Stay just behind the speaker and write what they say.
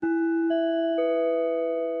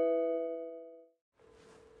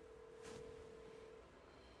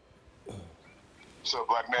What's up,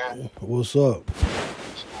 black man? What's up?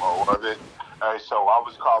 More of it. Hey, so I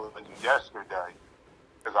was calling you yesterday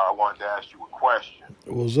because I wanted to ask you a question.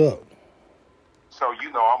 What's up? So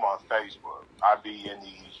I'm on Facebook. I be in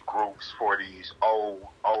these groups for these old.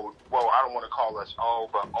 Well, I don't want to call us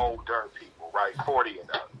old, but older people, right? 40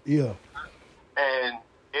 and up. Yeah. And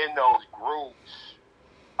in those groups,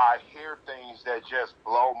 I hear things that just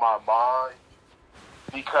blow my mind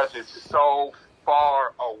because it's so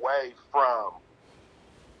far away from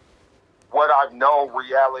what I've known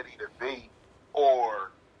reality to be,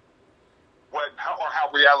 or how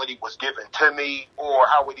reality was given to me, or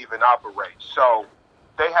how it even operates. So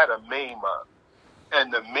they had a meme up,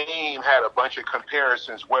 and the meme had a bunch of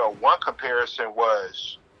comparisons. Well, one comparison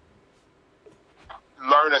was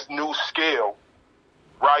learn a new skill.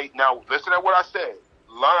 Right now, listen to what I said.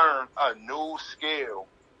 Learn a new skill,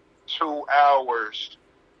 2 hours,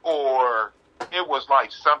 or it was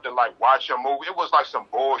like something like watch a movie. It was like some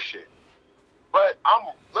bullshit. But I'm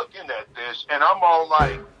looking at this and I'm all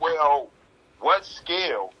like, well, what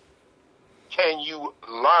skill can you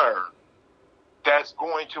learn that's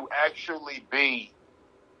going to actually be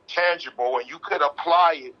tangible and you could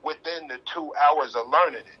apply it within the 2 hours of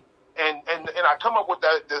learning it? And I come up with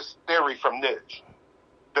this theory from this.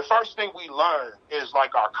 The first thing we learn is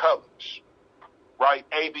like our colors, right?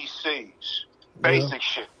 ABCs, basic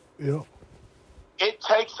shit. Yeah. It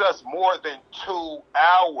takes us more than 2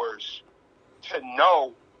 hours to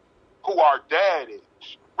know who our dad is,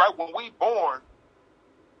 right? When we born,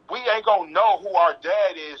 we ain't gonna know who our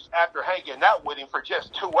dad is after hanging out with him for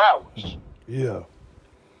just 2 hours. Yeah.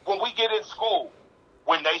 When we get in school,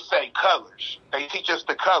 when they say colors, they teach us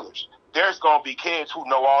the colors. There's gonna be kids who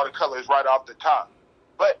know all the colors right off the top.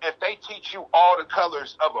 But if they teach you all the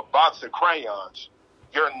colors of a box of crayons,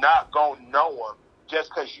 you're not gonna know them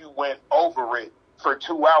just because you went over it for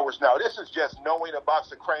 2 hours. Now, this is just knowing a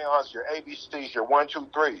box of crayons, your ABCs, your 1, 2,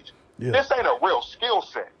 3s. Yeah. This ain't a real skill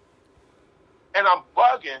set. And I'm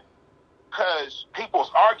bugging because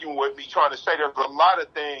people's arguing with me trying to say there's a lot of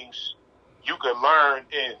things you could learn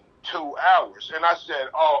in 2 hours. And I said,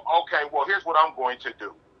 oh, okay, well, here's what I'm going to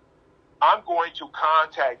do. I'm going to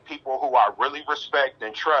contact people who I really respect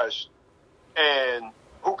and trust and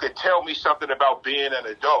who could tell me something about being an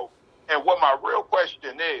adult. And what my real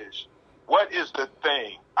question is, what is the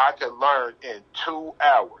thing I could learn in 2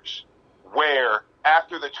 hours where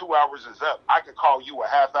after the 2 hours is up, I could call you a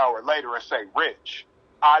half hour later and say, Rich,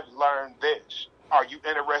 I've learned this. Are you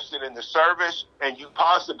interested in the service? And you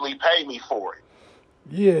possibly pay me for it.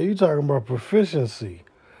 Yeah, you talking about proficiency.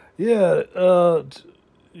 Yeah,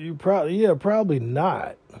 probably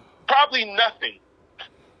not. Probably nothing.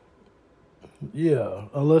 Yeah,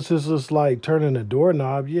 unless it's just like turning a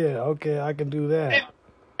doorknob. Yeah, okay, I can do that.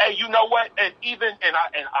 And you know what? And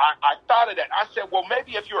I thought of that. I said, well,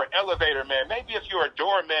 maybe if you're an elevator man, maybe if you're a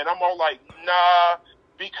doorman, I'm all like, nah,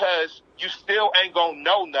 because you still ain't gonna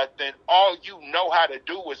know nothing. All you know how to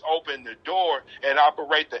do is open the door and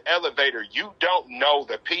operate the elevator. You don't know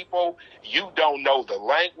the people. You don't know the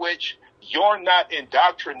language. You're not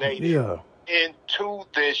indoctrinated into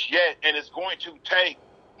this yet. And it's going to take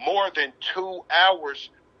more than 2 hours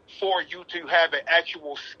for you to have an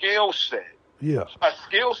actual skill set. Yeah. A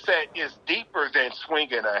skill set is deeper than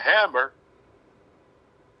swinging a hammer,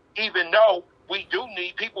 even though we do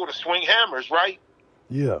need people to swing hammers, right?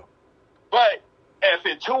 Yeah. But if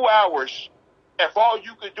in 2 hours, if all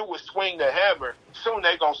you could do is swing the hammer, soon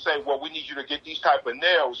they're going to say, well, we need you to get these type of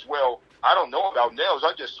nails. Well, I don't know about nails.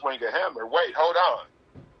 I just swing a hammer. Wait, hold on.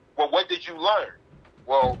 Well, what did you learn?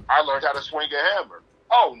 Well, I learned how to swing a hammer.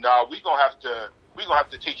 Oh, no, we're going to have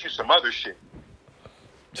to teach you some other shit.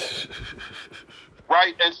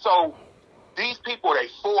 Right? And so these people, they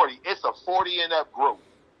 40. It's a 40 and up group.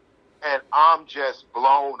 And I'm just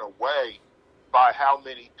blown away by how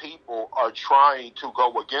many people are trying to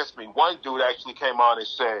go against me. One dude actually came on and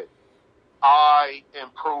said, I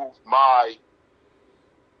improved my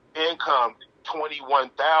income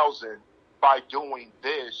 21,000 by doing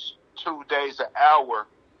this 2 days an hour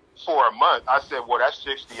for a month. I said, well, that's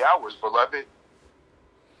 60 hours, beloved.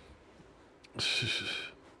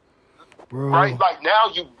 Bro. Right? Like now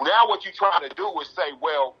what you're trying to do is say,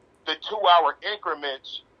 well, the 2 hour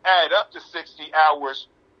increments add up to 60 hours,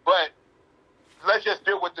 but let's just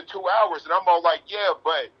deal with the 2 hours. And I'm all like, yeah,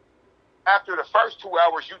 but after the first 2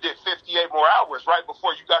 hours, you did 58 more hours right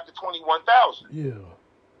before you got to 21,000. Yeah.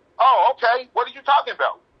 Oh, okay. What are you talking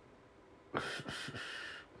about?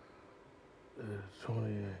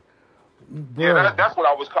 28. Yeah, that's what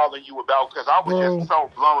I was calling you about because I was just so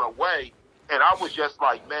blown away. And I was just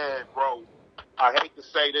like, man, bro, I hate to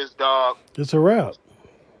say this, dog. It's a wrap.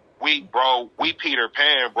 we Peter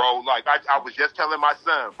Pan, bro. Like I was just telling my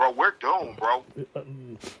son, bro, we're doomed, bro.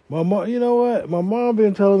 My mom, you know what? My mom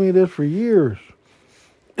been telling me this for years.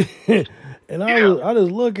 And I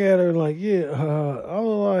just look at her like, I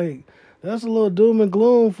was like, that's a little doom and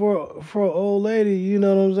gloom for an old lady, you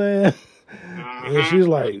know what I'm saying? Mm-hmm. And she's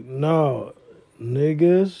like, no,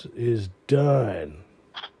 niggas is done.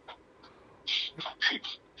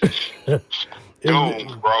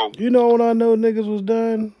 Doomed, bro. You know when I know niggas was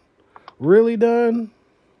done? Really done?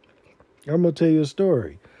 I'm going to tell you a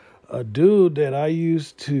story. A dude that I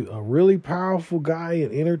used to, a really powerful guy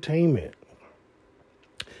in entertainment.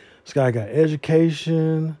 This guy got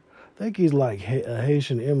education. I think he's like a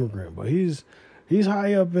Haitian immigrant, but he's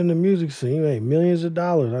high up in the music scene. He made millions of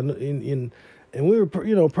dollars. I know, and we were,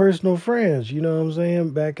 personal friends. You know what I'm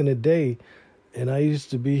saying? Back in the day, and I used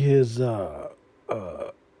to be his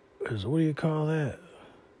what do you call that?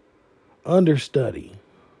 Understudy,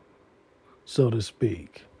 so to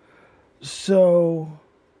speak. So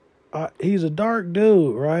he's a dark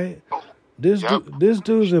dude, right? This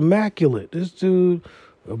dude's immaculate. This dude,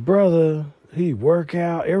 a brother. He work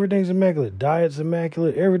out, everything's immaculate. Diet's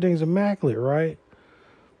immaculate, everything's immaculate, right?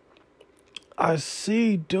 I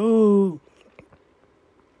see dude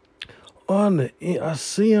I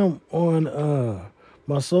see him on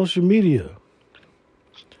my social media.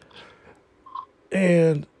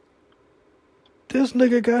 And this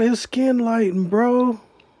nigga got his skin lighting, bro.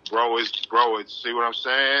 Bro, it's see what I'm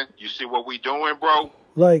saying? You see what we doing, bro?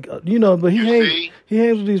 Like, but he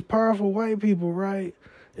hangs with these powerful white people, right?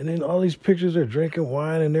 And then all these pictures are drinking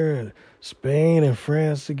wine and they're in Spain and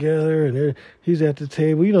France together and he's at the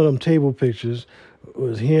table. You know them table pictures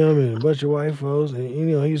was him and a bunch of white folks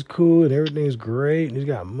and he's cool and everything's great and he's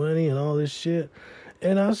got money and all this shit.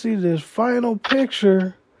 And I see this final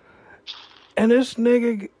picture and this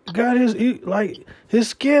nigga got his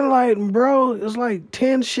skin lighting, bro. It's like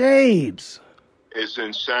 10 shades. It's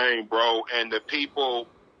insane, bro. And the people,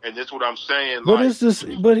 and that's what I'm saying. But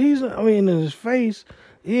in his face,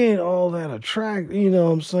 he ain't all that attractive, you know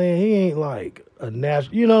what I'm saying? He ain't like a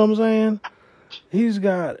natural, you know what I'm saying? He's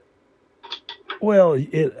got,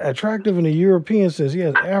 attractive in the European sense. He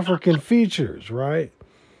has African features, right?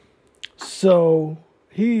 So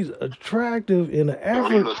he's attractive in the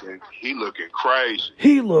African. He looking crazy.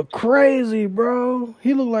 He look crazy, bro.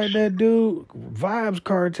 He look like that dude, Vibes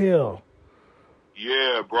Cartel.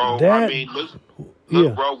 Yeah, bro.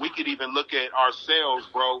 Look, bro, we could even look at ourselves,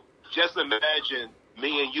 bro. Just imagine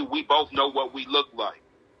me and you, we both know what we look like.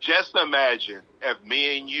 Just imagine if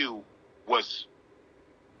me and you was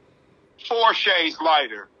 4 shades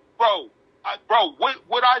lighter. Bro,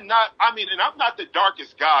 would I not, and I'm not the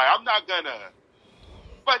darkest guy. I'm not gonna,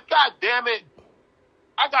 but god damn it,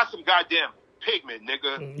 I got some goddamn pigment,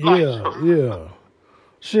 nigga. Yeah.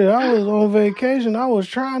 Shit, I was on vacation. I was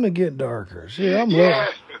trying to get darker. Shit,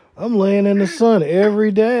 I'm laying in the sun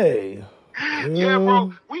every day. Yeah,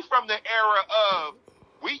 bro. We from the era of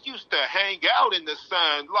we used to hang out in the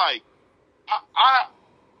sun. Like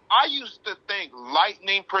I used to think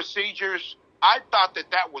lightning procedures. I thought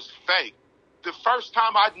that was fake. The first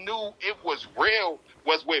time I knew it was real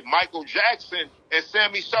was with Michael Jackson and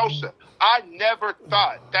Sammy Sosa. I never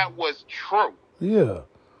thought that was true. Yeah.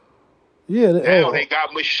 Now they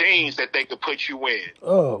got machines that they could put you in.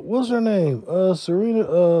 What's her name?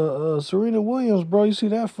 Serena Williams, bro. You see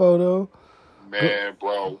that photo? Man,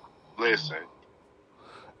 bro, listen.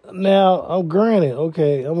 Now, I'm granted,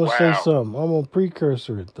 okay, I'm going to say something. I'm going to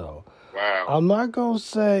precursor it, though. Wow. I'm not going to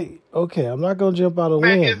say, I'm not going to jump out of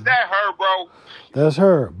limb. Is that her, bro? That's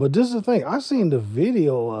her. But this is the thing. I seen the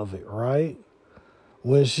video of it, right?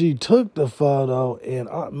 When she took the photo, and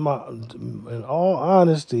in all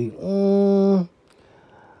honesty,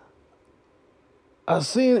 I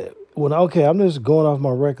seen it I'm just going off my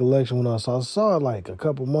recollection when I saw it like a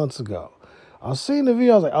couple months ago. I seen the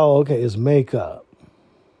video, I was like, oh, okay, it's makeup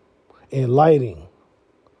and lighting.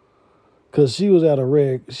 Because she was at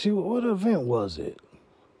what event was it?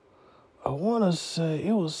 I want to say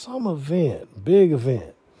it was some event, big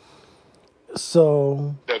event.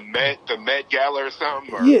 So the Met Gala or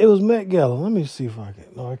something? Or? Yeah, it was Met Gala. Let me see if I can.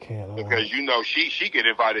 No, I can't. Because she get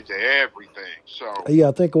invited to everything. So yeah,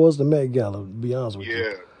 I think it was the Met Gala. To be honest with you.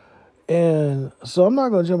 Yeah. And so I'm not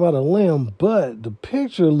gonna jump out of a limb, but the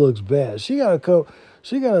picture looks bad. She gotta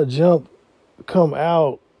come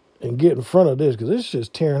out and get in front of this because it's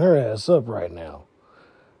just tearing her ass up right now.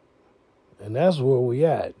 And that's where we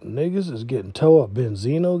at. Niggas is getting tore up.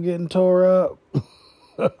 Benzino getting tore up.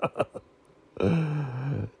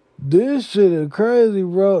 This shit is crazy,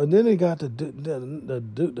 bro. And then they got the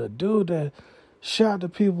dude that shot the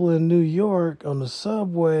people in New York on the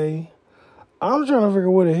subway. I'm trying to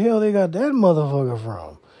figure where the hell they got that motherfucker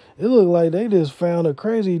from. It looked like they just found a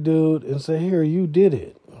crazy dude and said, "Here, you did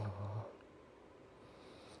it."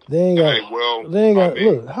 They ain't got.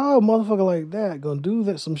 Look, how a motherfucker like that gonna do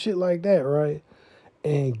that, some shit like that, right?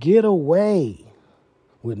 And get away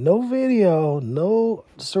with no video, no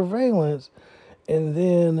surveillance, and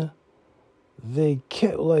then they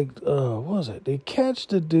kept what was it? They catch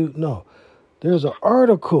the dude. No, there's an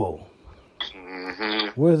article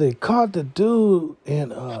where they caught the dude,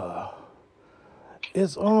 and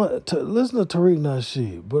it's on. Listen to Tariq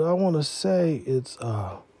Nasheed, but I want to say it's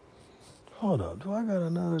Hold up, do I got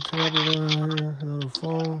another tablet around here? Another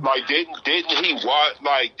phone? Like, didn't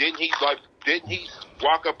he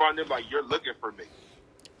walk up on them like, "You're looking for me"?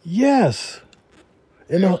 Yes.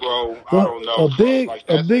 And bro, I don't know. That's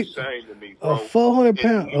insane to me, bro. A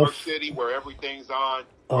 400-pound. In New York City, where everything's on,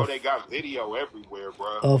 bro, they got video everywhere,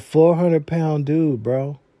 bro. A 400-pound dude,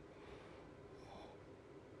 bro.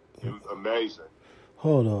 Amazing.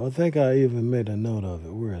 Hold on, I think I even made a note of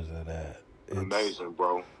it. Where is it at? Amazing,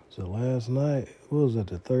 bro. So last night, what was it,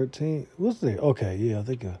 the 13th? What's the, okay, yeah, I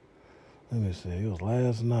think, let me see, it was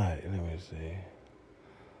last night. Let me see.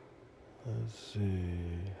 Let's see,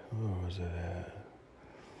 where was it at?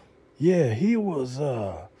 Yeah, he was,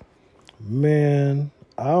 man,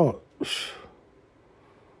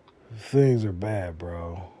 things are bad,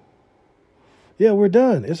 bro. Yeah, we're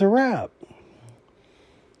done. It's a wrap.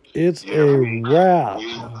 It's a wrap.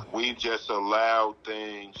 We've just allowed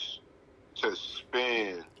things to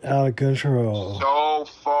spin out of control, so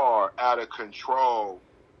far out of control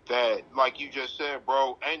that, like you just said,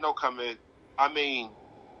 bro, ain't no coming. I mean,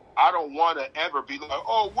 I don't want to ever be like,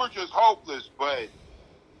 "Oh, we're just hopeless," but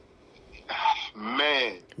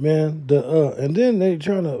man, and then they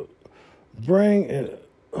trying to bring in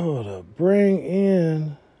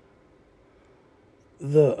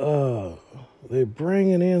the they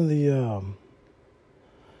bringing in the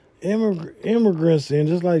immigrants in,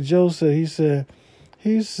 just like Joe said.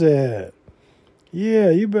 He said, yeah,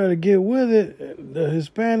 you better get with it. The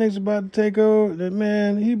Hispanics about to take over.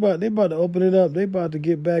 Man, they about to open it up. They about to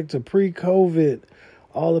get back to pre-COVID.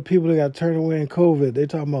 All the people that got turned away in COVID, they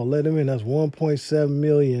talking about let them in. That's 1.7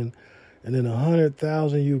 million, and then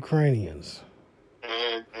 100,000 Ukrainians.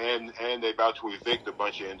 And they about to evict a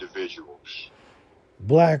bunch of individuals.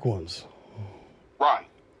 Black ones. Right.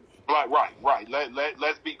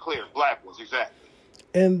 Let's be clear. Black ones, exactly.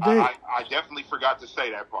 And I definitely forgot to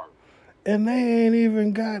say that part. And they ain't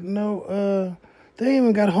even got they ain't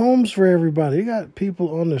even got homes for everybody. They got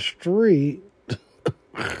people on the street.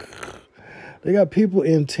 They got people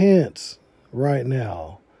in tents right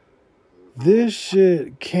now. This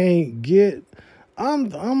shit can't get.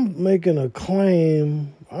 I'm making a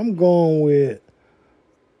claim. I'm going with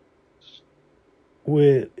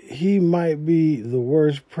he might be the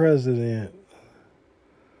worst president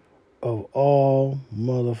of all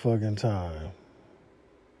motherfucking time.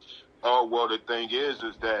 Oh, well, the thing is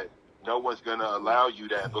that no one's going to allow you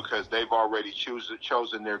that because they've already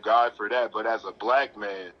chosen their guy for that. But as a black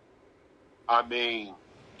man, I mean,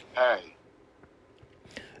 hey,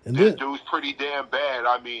 this dude's pretty damn bad.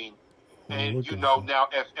 I mean, and you know, now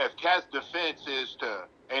if Cat's defense is to,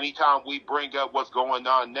 anytime we bring up what's going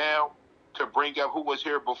on now, to bring up who was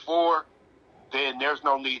here before, then there's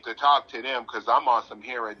no need to talk to them because I'm on some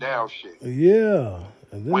here and now shit. Yeah.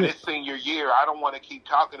 When it's senior year, I don't want to keep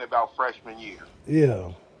talking about freshman year.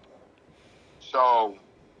 Yeah. So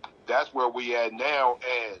that's where we at now.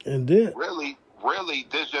 And then really,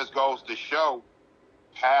 this just goes to show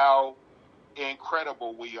how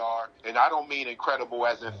incredible we are. And I don't mean incredible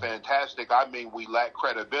as in fantastic. I mean we lack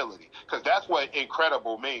credibility. Because that's what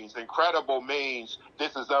incredible means. Incredible means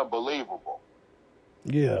this is unbelievable.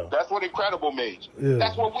 Yeah. That's what incredible means. Yeah.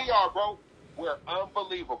 That's what we are, bro. We're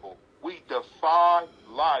unbelievable. We defy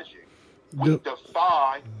logic. We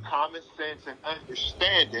defy common sense and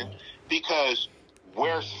understanding because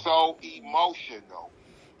we're so emotional.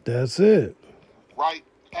 That's it. Right?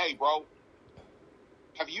 Hey, bro.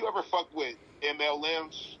 Have you ever fucked with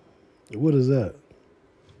MLMs? What is that?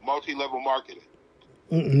 Multi-level marketing.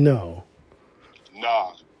 No.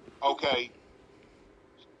 Nah. Okay.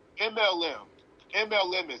 MLM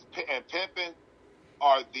and pimping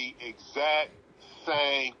are the exact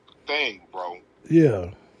same thing, bro.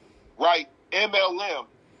 Yeah. Right? MLM.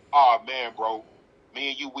 Oh, man, bro.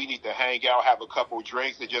 Me and you, we need to hang out, have a couple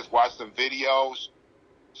drinks, and just watch some videos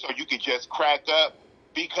so you can just crack up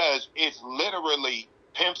because it's literally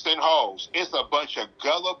pimps and hoes. It's a bunch of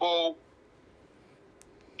gullible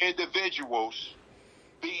individuals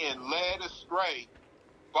being led astray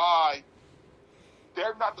by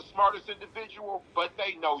they're not the smartest individual, but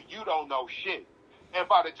they know you don't know shit. And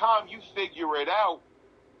by the time you figure it out,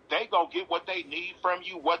 they gonna get what they need from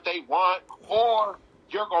you, what they want, or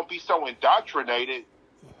you're gonna be so indoctrinated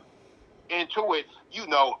into it. You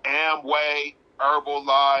know, Amway,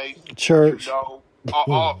 Herbalife, church, you know,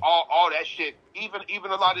 all that shit. Even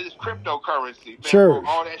a lot of this cryptocurrency, man, church. Bro,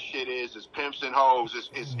 all that shit is pimps and hoes.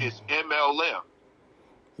 It's MLM.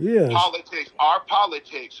 Yes. Our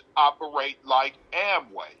politics operate like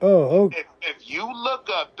Amway. Oh, okay. If you look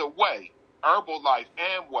up the way Herbalife,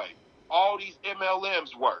 Amway, all these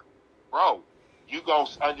MLMs work, bro, you gonna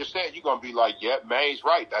understand. You're gonna be like, yeah, May's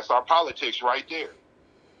right. That's our politics right there.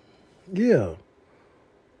 Yeah.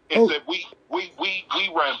 Except we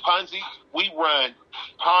run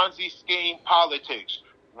Ponzi scheme politics.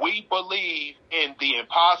 We believe in the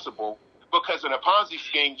impossible because in a Ponzi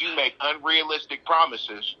scheme you make unrealistic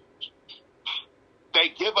promises. They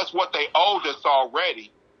give us what they owed us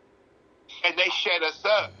already, and they shut us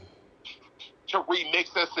up to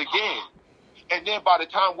remix us again. And then by the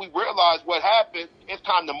time we realize what happened, it's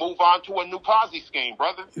time to move on to a new Ponzi scheme,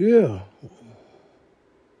 brother. Yeah.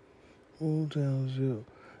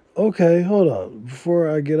 Okay, hold on. Before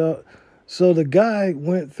I get up. So the guy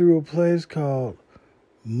went through a place called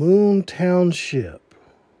Moon Township.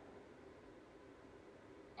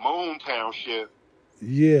 Moon Township?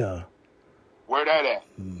 Yeah. Where that at?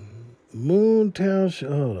 Moon Township.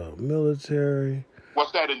 Hold on. Military.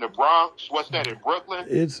 What's that in the Bronx? What's that in Brooklyn?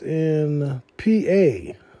 It's in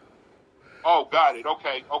PA. Oh, got it.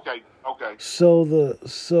 Okay. So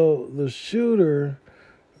the shooter,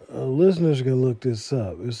 listeners can look this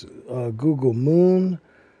up. It's Google Moon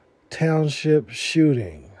Township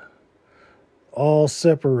shooting. All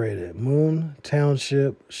separated. Moon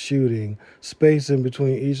Township shooting. Space in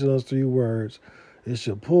between each of those three words. It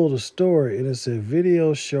should pull the story, and it said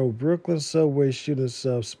video show Brooklyn subway shooting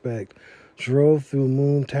suspect drove through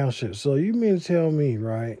Moon Township. So you mean to tell me,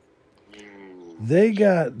 right? They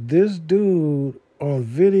got this dude on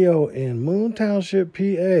video in Moon Township,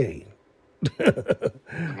 PA.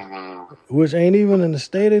 Which ain't even in the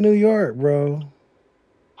state of New York, bro.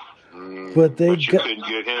 But you couldn't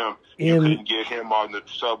get him. You couldn't get him on the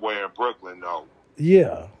subway in Brooklyn, though.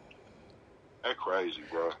 Yeah. That's crazy,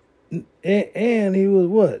 bro. And he was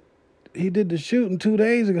what? He did the shooting 2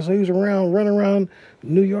 days ago, so he was running around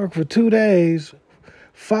New York for 2 days.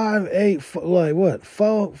 5'8", like what?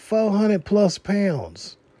 400 plus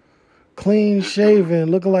pounds. Clean shaven,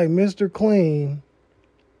 looking like Mr. Clean.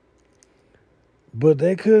 But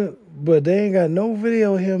they ain't got no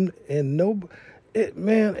video of him and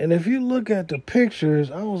man, and if you look at the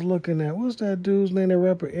pictures, I was looking at, what's that dude's name, that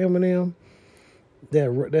rapper Eminem?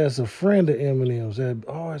 That's a friend of Eminem's.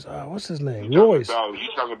 What's his name? Royce. You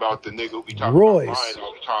talking about the nigga we talking Royce. about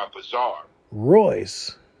all the time, Bizarre.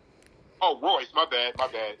 Royce. Oh, Royce, my bad.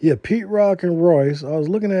 Yeah, Pete Rock and Royce. I was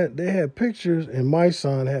looking at, they had pictures, and my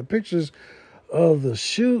son had pictures of the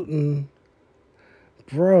shooting.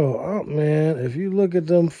 Bro, man, if you look at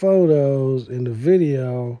them photos in the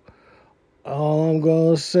video, all I'm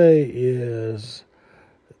going to say is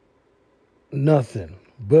nothing.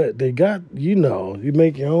 But they got, you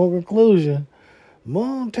make your own conclusion.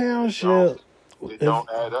 Moon Township. It don't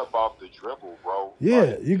add up off the dribble, bro.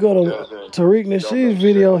 Yeah, you go to Tariq Nasheed's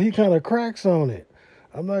video, he kind of cracks on it.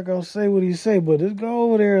 I'm not going to say what he say, but just go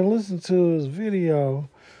over there and listen to his video.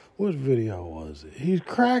 What video was it? He's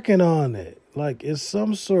cracking on it. Like it's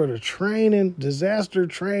some sort of disaster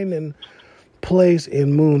training place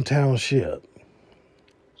in Moon Township.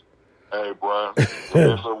 Hey, bro,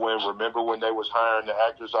 remember when they was hiring the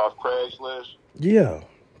actors off Craigslist? Yeah.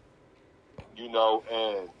 And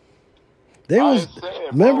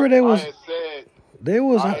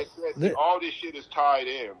all this shit is tied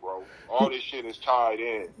in, bro. All this shit is tied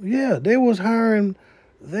in. Yeah, they was hiring,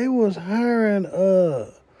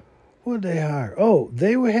 what did they hire? Oh,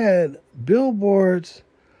 they had billboards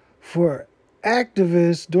for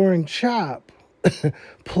activists during CHOP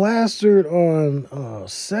plastered on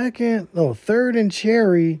 3rd and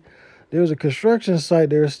Cherry. There was a construction site.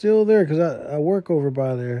 They were still there because I work over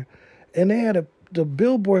by there. And they had the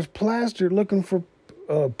billboards plastered looking for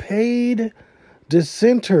paid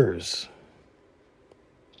dissenters.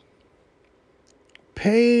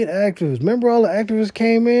 Paid activists. Remember all the activists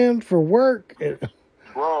came in for work?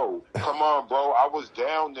 Bro, come on, bro. I was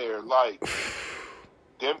down there. Like,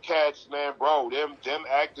 them cats, man, bro. Them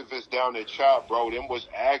activists down at CHOP, bro. Them was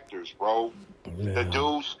actors, bro. Yeah.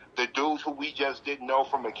 The dudes who we just didn't know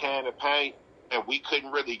from a can of paint and we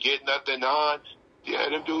couldn't really get nothing on. Yeah,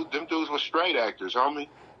 them dudes were straight actors, homie.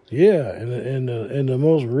 Yeah, and the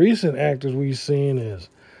most recent actors we've seen is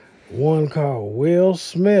one called Will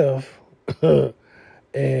Smith and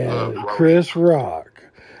Chris Rock.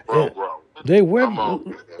 Bro. They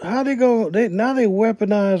how they go? They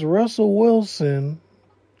weaponize Russell Wilson,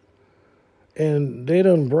 and they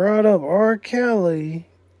done brought up R. Kelly.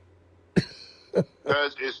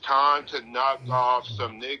 Because it's time to knock off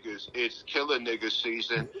some niggas. It's killer nigga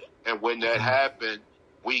season, and when that happens,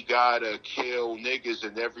 we gotta kill niggas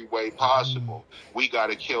in every way possible. We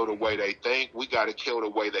gotta kill the way they think. We gotta kill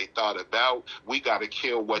the way they thought about. We gotta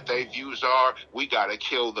kill what their views are. We gotta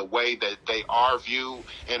kill the way that they are viewed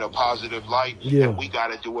in a positive light. Yeah. And we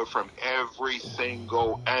gotta do it from every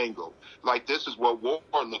single angle. Like, this is what war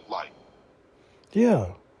looked like.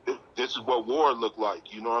 Yeah. This is what war looked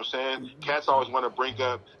like. You know what I'm saying? Cats always want to bring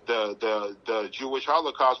up the Jewish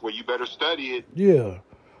Holocaust, where you better study it. Yeah.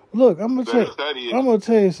 Look, I'm gonna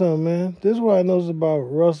tell you something, man. This is what I noticed about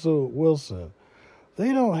Russell Wilson.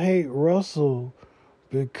 They don't hate Russell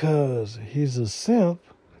because he's a simp.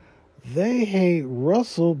 They hate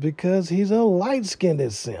Russell because he's a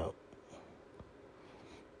light-skinned simp.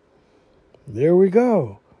 There we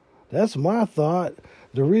go. That's my thought.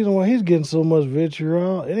 The reason why he's getting so much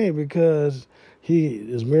vitriol, it ain't because he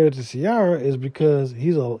is married to Ciara, is because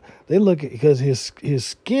they look at because his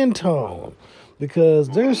skin tone. Because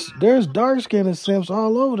there's dark-skinned simps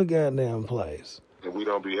all over the goddamn place. And we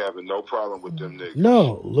don't be having no problem with them niggas.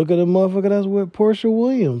 No, look at the motherfucker that's with Portia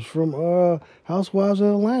Williams from Housewives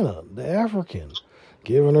of Atlanta, the African.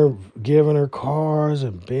 Giving her cars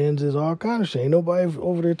and Benzes, all kind of shit. Ain't nobody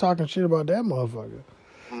over there talking shit about that motherfucker.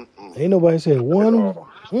 Ain't nobody said one.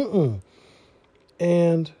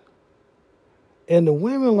 And the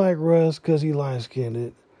women like Russ because he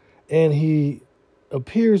light-skinned, and he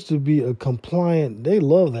appears to be a compliant. They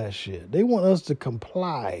love that shit. They want us to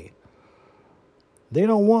comply. They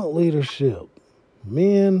don't want leadership.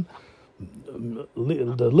 Men,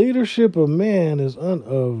 the leadership of man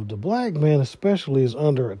of the black man especially is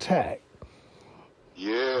under attack.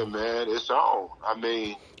 Yeah, man, it's on. I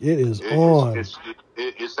mean, it is on.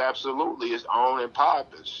 It's absolutely, it's on and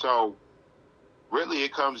popping. So really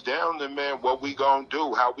it comes down to, man, what we gonna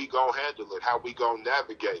do, how we gonna handle it, how we gonna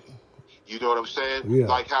navigate it. You know what I'm saying? Yeah.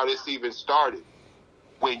 Like how this even started.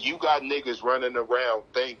 When you got niggas running around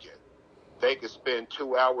thinking they could spend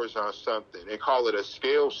 2 hours on something and call it a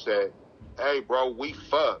skill set, hey, bro, we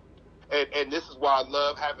fucked. And this is why I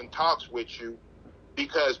love having talks with you,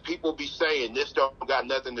 because people be saying this don't got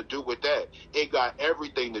nothing to do with that. It got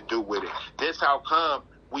everything to do with it. This how come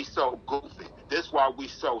we so goofy. This why we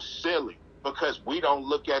so silly, because we don't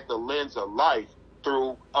look at the lens of life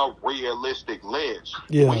through a realistic lens.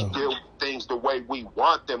 Yeah. We deal with things the way we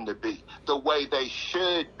want them to be, the way they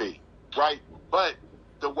should be, right? But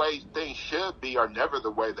the way things should be are never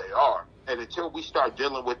the way they are. And until we start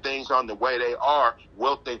dealing with things on the way they are,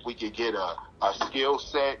 we'll think we could get a skill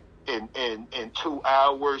set in 2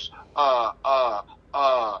 hours.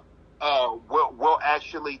 We'll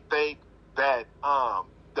actually think that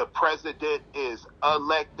the president is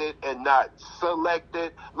elected and not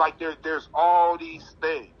selected. Like there's all these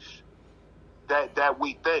things that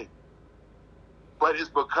we think, but it's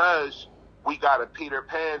because we got a Peter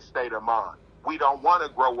Pan state of mind. We don't want to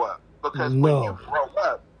grow up, because when you grow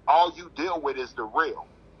up, all you deal with is the real.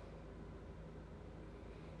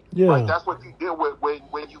 Yeah, like that's what you deal with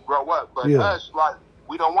when you grow up. But us, like,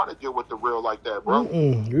 we don't want to deal with the real like that, bro.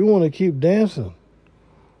 We want to keep dancing.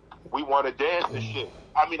 We want to dance and shit.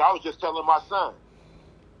 I mean, I was just telling my son,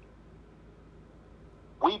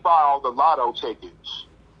 we buy all the lotto tickets.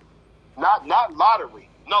 Not lottery.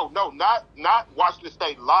 No, not Washington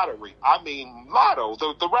State Lottery. I mean Lotto,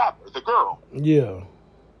 the rapper, the girl. Yeah.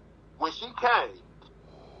 When she came,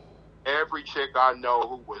 every chick I know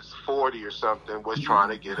who was 40 or something was trying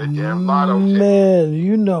to get a damn lotto ticket. Man,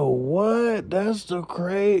 you know what? That's that's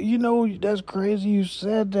crazy you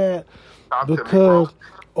said that. Because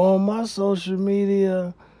on my social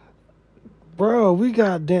media, bro, we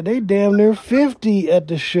got they damn near 50 at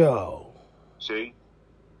the show. See?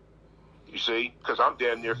 You see? Because I'm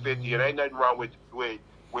damn near 50, and ain't nothing wrong with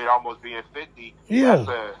almost being 50.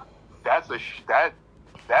 Yeah. That's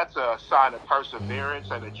a sign of perseverance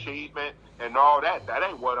and achievement and all that. That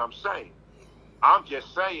ain't what I'm saying. I'm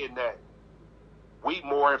just saying that we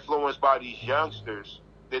more influenced by these youngsters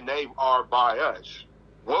than they are by us.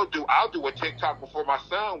 I'll do a TikTok before my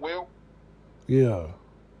son will. Yeah.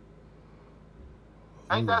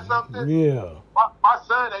 Ain't that something? Yeah. My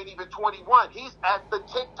son ain't even 21. He's at the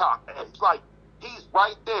TikTok age. Like, he's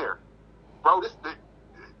right there. Bro,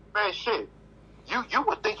 man, shit. You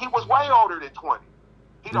would think he was way older than 20.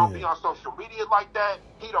 He don't be on social media like that.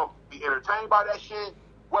 He don't be entertained by that shit.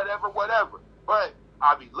 Whatever. But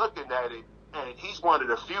I be looking at it, and he's one of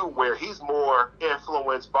the few where he's more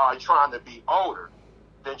influenced by trying to be older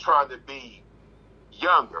than trying to be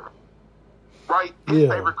younger. Right? His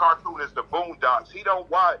favorite cartoon is the Boondocks. He don't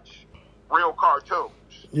watch real cartoons.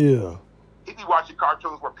 Yeah. He be watching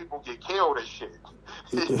cartoons where people get killed and shit.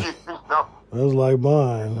 You know? That's like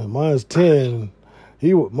mine. Mine's 10.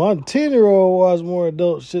 My 10-year-old watches more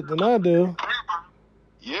adult shit than I do.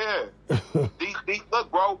 Yeah. Look,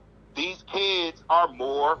 bro, these kids are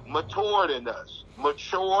more mature than us.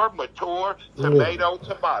 Mature, tomato.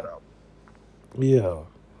 Yeah.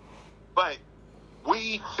 But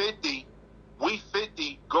we 50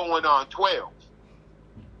 going on 12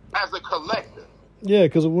 as a collective. Yeah,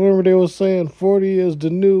 because remember they were saying 40 is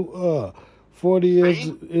the new 40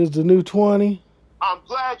 is the new 20. I'm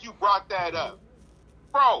glad you brought that up.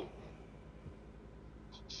 Bro,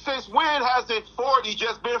 since when hasn't 40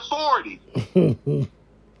 just been 40?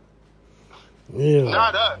 Yeah.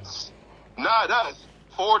 Not us.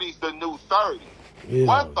 40's the new 30. Yeah.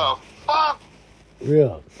 What the fuck?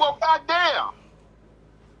 Yeah. Well, goddamn.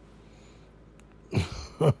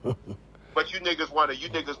 But you niggas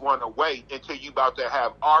wanna wait until you about to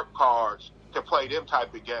have art cards to play them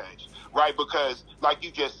type of games, right? Because like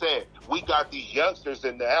you just said, we got these youngsters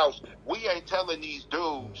in the house. We ain't telling these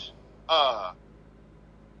dudes 10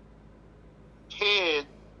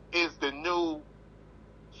 is the new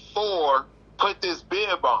 4, put this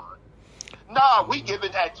bib on. Nah, we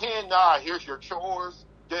giving that 10, nah, here's your chores,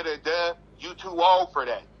 da-da-da, you too old for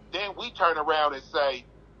that. Then we turn around and say,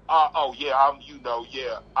 I'm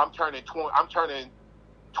turning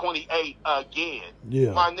 28 again.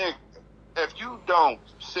 Yeah. My nigga, if you don't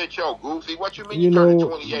sit your goofy, what you mean you turning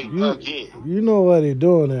 28 again? You know why they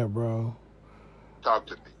doing that, bro? Talk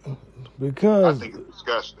to me. Because I think it's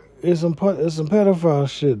disgusting. It's some pedophile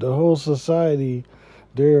shit. The whole society,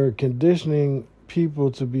 they're conditioning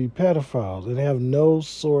people to be pedophiles and have no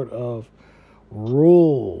sort of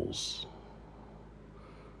rules.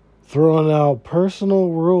 Throwing out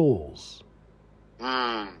personal rules.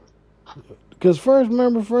 Because first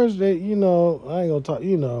they, I ain't gonna talk,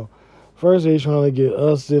 first they trying to get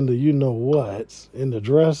us into what's in the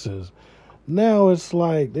dresses. Now it's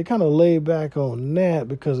like they kind of laid back on that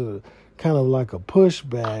because of kind of like a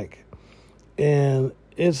pushback. And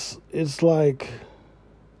it's like,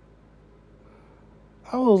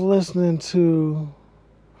 I was listening to,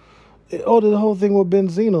 the whole thing with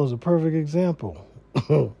Benzino is a perfect example.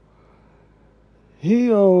 He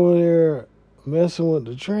over there messing with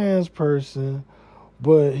the trans person,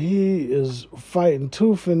 but he is fighting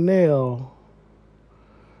tooth and nail,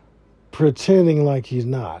 pretending like he's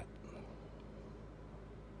not.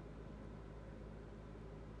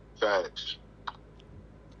 Facts.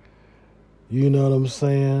 You know what I'm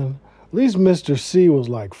saying? At least Mr. C was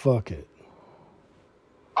like, fuck it.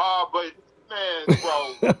 But man,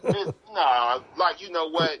 bro, like, you know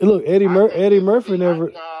what? Look, Eddie Murphy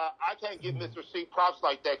never. I can't give Mr. C props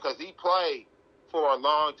like that because he played for a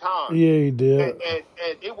long time. Yeah, he did. And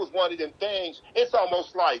it was one of them things. It's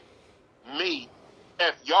almost like me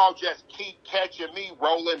if y'all just keep catching me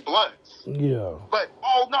rolling blunts. Yeah. But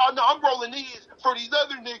no, I'm rolling these for these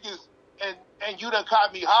other niggas, and you done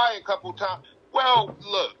caught me high a couple times. Well,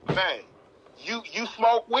 look, man, you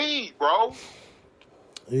smoke weed, bro.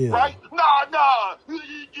 Yeah. Right? Nah.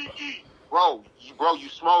 Bro, you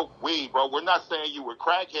smoke weed, bro. We're not saying you were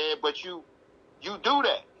crackhead, but you do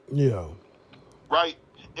that. Yeah. Right?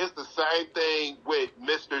 It's the same thing with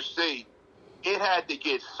Mr. C. It had to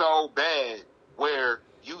get so bad where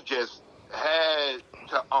you just had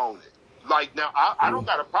to own it. Like, now, I don't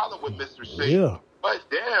got a problem with Mr. C. Yeah. But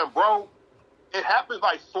damn, bro, it happened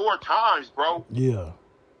like 4 times, bro. Yeah.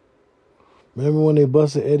 Remember when they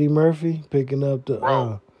busted Eddie Murphy picking up the...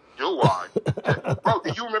 Bro, do I? Bro,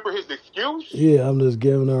 do you remember his excuse? Yeah, I'm just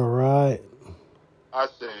giving her a ride. I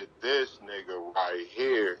said, this nigga right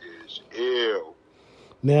here is ill.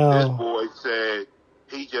 Now, this boy said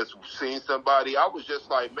he just seen somebody. I was just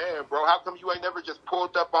like, man, bro, how come you ain't never just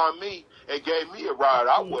pulled up on me and gave me a ride?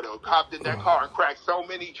 I would have hopped in that car and cracked so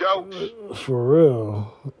many jokes. For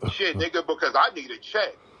real. Shit, nigga, because I need a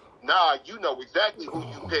check. Nah, you know exactly who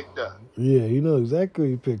you picked up. Yeah, you know exactly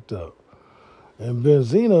who you picked up. And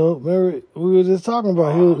Benzino, remember, we were just talking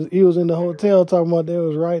about, he was in the hotel talking about they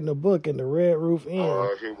was writing a book in the Red Roof Inn.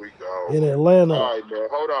 Here we go. In Atlanta. All right, man.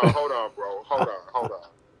 Hold on, bro. Hold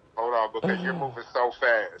on, because you're moving so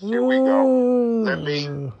fast. Here we go. Let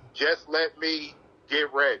me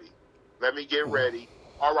get ready. Let me get ready.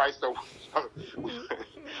 All right, so,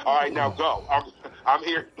 all right, now go. I'm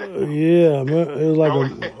here. Yeah, man, it was like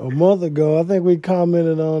a month ago. I think we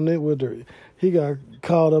commented on it with he got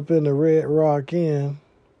caught up in the Red Rock Inn.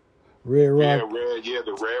 The Red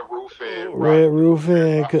Roof Inn. Red Roof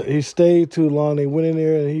Inn. He stayed too long. They went in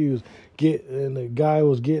there and the guy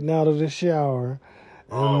was getting out of the shower,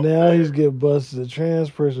 and he's getting busted. The trans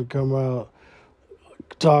person come out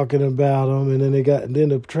talking about him, and then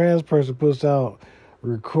the trans person puts out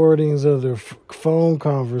recordings of their phone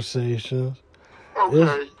conversations.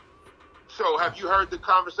 Okay. So have you heard the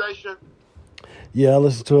conversation? Yeah, I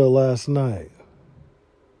listened to it last night.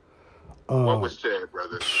 What was said,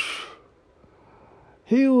 brother?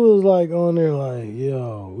 He was like on there like,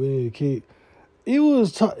 yo, we need to keep... He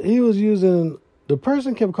was using... The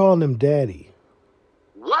person kept calling him daddy.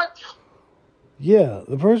 What? Yeah,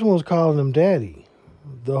 the person was calling him daddy.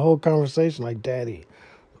 The whole conversation like daddy.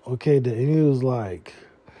 Okay, and he was like,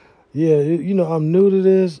 yeah, I'm new to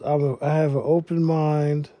this. I have an open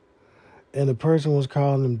mind. And the person was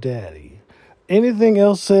calling him daddy. Anything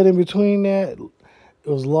else said in between that... It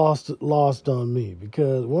was lost on me,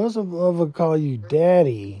 because once a motherfucker call you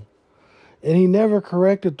daddy, and he never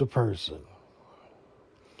corrected the person,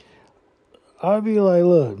 I'd be like,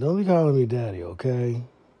 look, don't be calling me daddy, okay?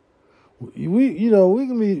 We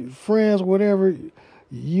can be friends, whatever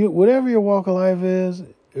your walk of life is.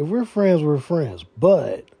 If we're friends, we're friends.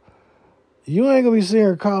 But you ain't gonna be sitting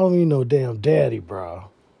here calling me no damn daddy, bro.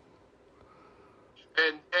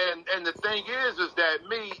 And the thing is that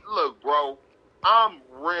look, bro. I'm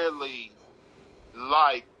really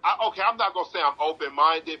I'm not going to say I'm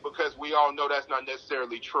open-minded, because we all know that's not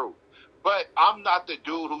necessarily true. But I'm not the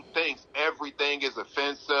dude who thinks everything is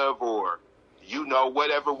offensive or,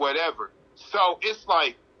 whatever. So it's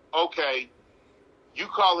like, okay, you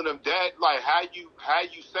calling them dad, like how you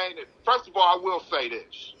saying it? First of all, I will say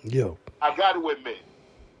this. Yo. I got to admit,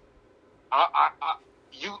 I'm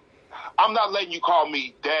not letting you call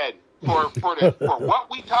me daddy for what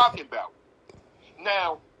we talking about.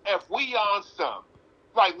 Now, if we on some,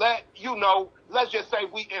 let's just say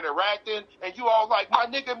we interacting, and you all like, my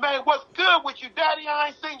nigga, man, what's good with you, daddy? I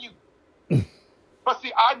ain't seen you. But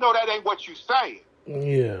see, I know that ain't what you saying.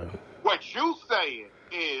 Yeah. What you saying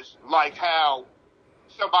is like how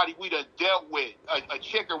somebody we done dealt with, a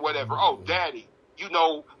chick or whatever, oh, daddy,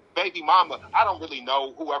 baby mama, I don't really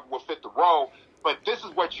know whoever will fit the role, but this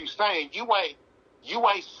is what you saying. You ain't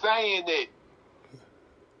saying it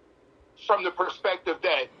from the perspective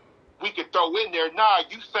that we could throw in there. Nah,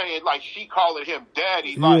 you saying like she calling him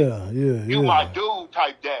daddy. Like, you my dude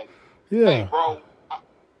type daddy. Yeah. Hey, bro, I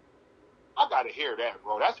gotta hear that,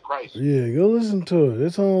 bro. That's crazy. Yeah, go listen to it.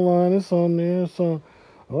 It's online. It's on there. It's on.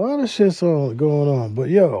 A lot of shit's going on. But,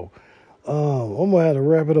 yo, I'm going to have to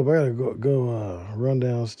wrap it up. I got to go run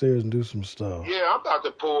downstairs and do some stuff. Yeah, I'm about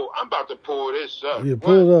to pull this up. Yeah,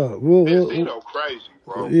 pull it up. It's crazy,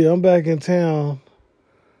 bro. Yeah, I'm back in town.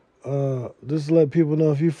 Just to let people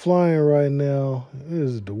know, if you're flying right now, it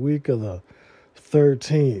is the week of the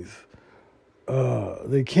 13th.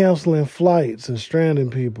 They're canceling flights and stranding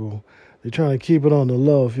people. They're trying to keep it on the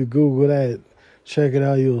low. If you Google that, check it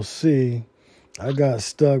out, you'll see. I got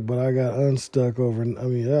stuck, but I got unstuck I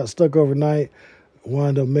got stuck overnight,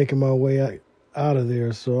 wound up making my way out of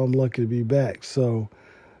there, so I'm lucky to be back. So,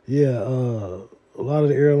 yeah, a lot of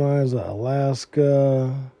the airlines,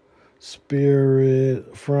 Alaska,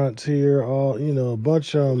 Spirit, Frontier, a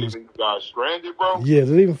bunch of them. You guys stranded, bro? Yeah,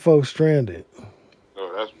 there's even folks stranded.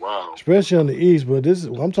 Oh, that's wild. Especially on the East, but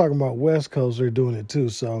I'm talking about West Coast, they're doing it too.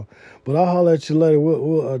 So, but I'll holler at you later.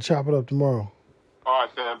 We'll chop it up tomorrow. All right,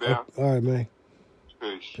 Sam, down. All right, man.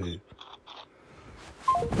 Peace.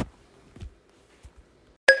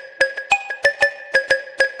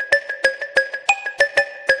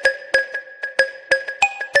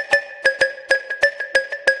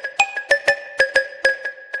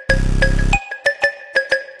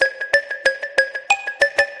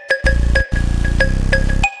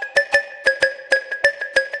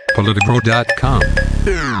 Politicro.com.